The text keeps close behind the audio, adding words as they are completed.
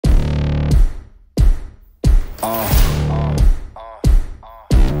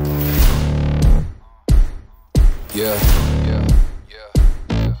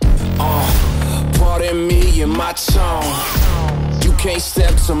Pardon me and my tone. You can't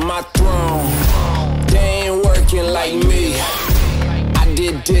step to my throne. They ain't working like me. I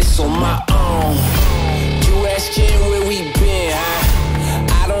did this on my own. You asking where we been,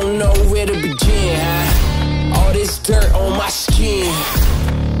 huh? I don't know where to begin, huh? All this dirt on my skin.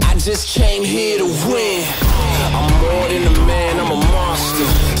 I just came here to win. I'm more than a man, I'm a monster.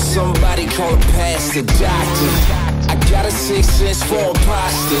 Somebody call a pastor, doctor. I got a 6th sense for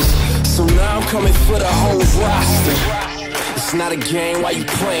imposters. So now I'm coming for the whole roster. It's not a game, why you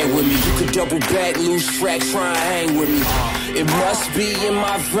playing with me? You could double back, lose track, try and hang with me. It must be in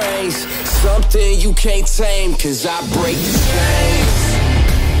my veins, something you can't tame. Cause I break the chains,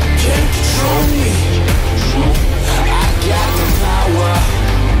 can't control me. I got the power,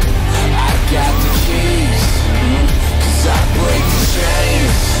 I got the keys. Cause I break the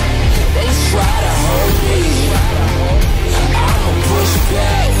chains, they try to hold me. I'ma push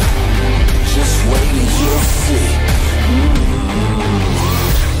back, just wait and you'll see.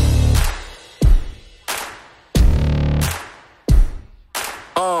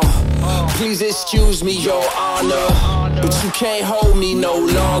 Please excuse me, your honor, but you can't hold me no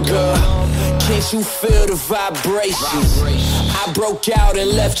longer. Can't you feel the vibrations? I broke out and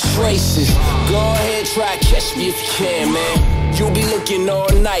left traces. Go ahead, try to catch me if you can, man. You'll be looking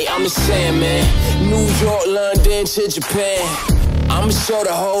all night, I'm the Sandman. New York, London to Japan. I'ma show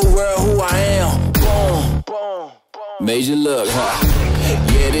the whole world who I am. Boom, major look, huh?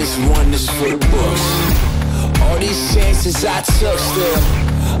 Yeah, this one is for the books. All these chances I took still,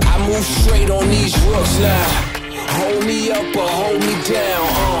 I move straight on these rooks now. Hold me up or hold me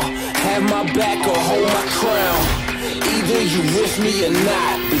down, have my back or hold my crown. Either you with me or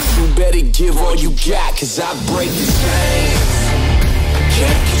not, but you better give all you got. Cause I break the chains,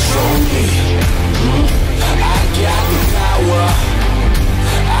 can't control me. I got the power,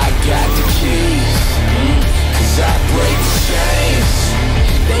 I got the keys. Cause I break the chains.